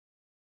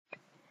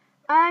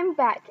I'm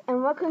back,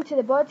 and welcome to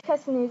the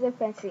broadcast news of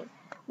Fancy.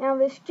 Now,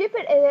 the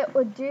stupid idiot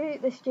will do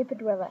the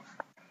stupid weather.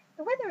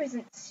 The weather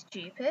isn't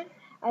stupid.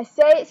 I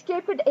say it's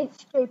stupid,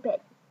 it's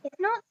stupid. It's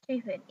not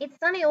stupid. It's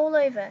sunny all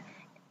over,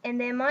 and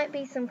there might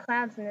be some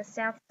clouds in the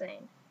south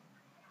soon.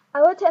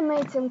 I would have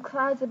made some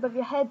clouds above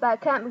your head, but I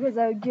can't because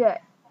I'm a jerk.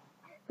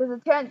 Because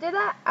I can't do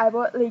that, I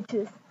bought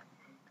leeches.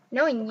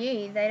 Knowing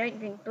you, they don't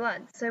drink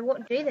blood, so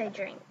what do they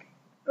drink?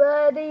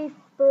 Birdie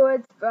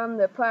birds from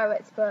the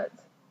private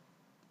spots.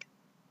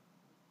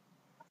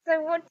 So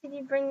what did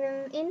you bring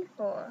them in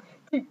for?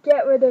 To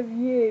get rid of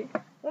you.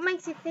 What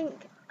makes you think,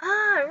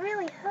 it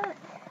really hurt?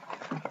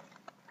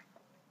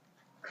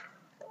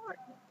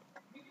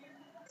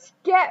 To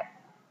get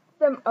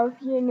them off,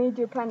 you need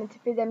your partner to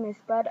feed them his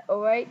blood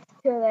or wait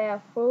till they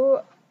are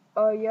full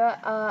or you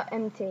are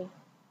empty.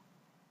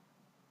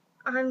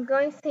 I'm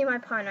going to see my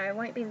partner. It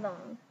won't be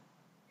long.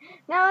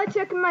 Now let's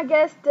welcome my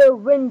guest, the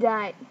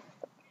Windite.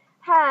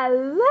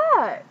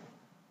 Hello!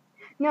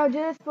 Now do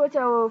the sports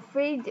I will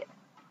feed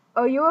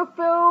or you will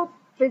feel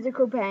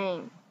physical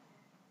pain.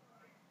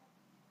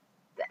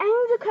 The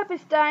Angel Cup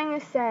is starting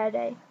this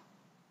Saturday.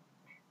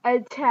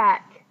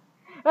 Attack!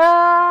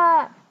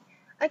 Ah!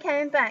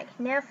 Okay, I'm back.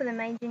 Now for the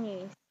major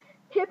news.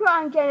 People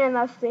aren't getting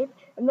enough sleep,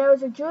 and there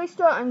was a jewelry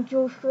store on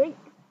Jewel Street.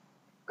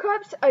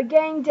 Cops are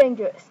getting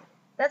dangerous.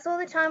 That's all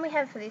the time we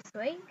have for this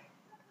week.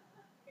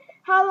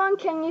 How long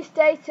can you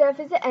stay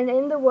surface and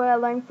in the water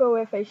alone for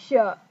with a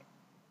shark?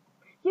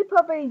 You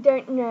probably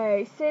don't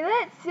know, so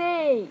let's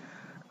see.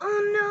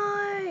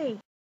 Oh no!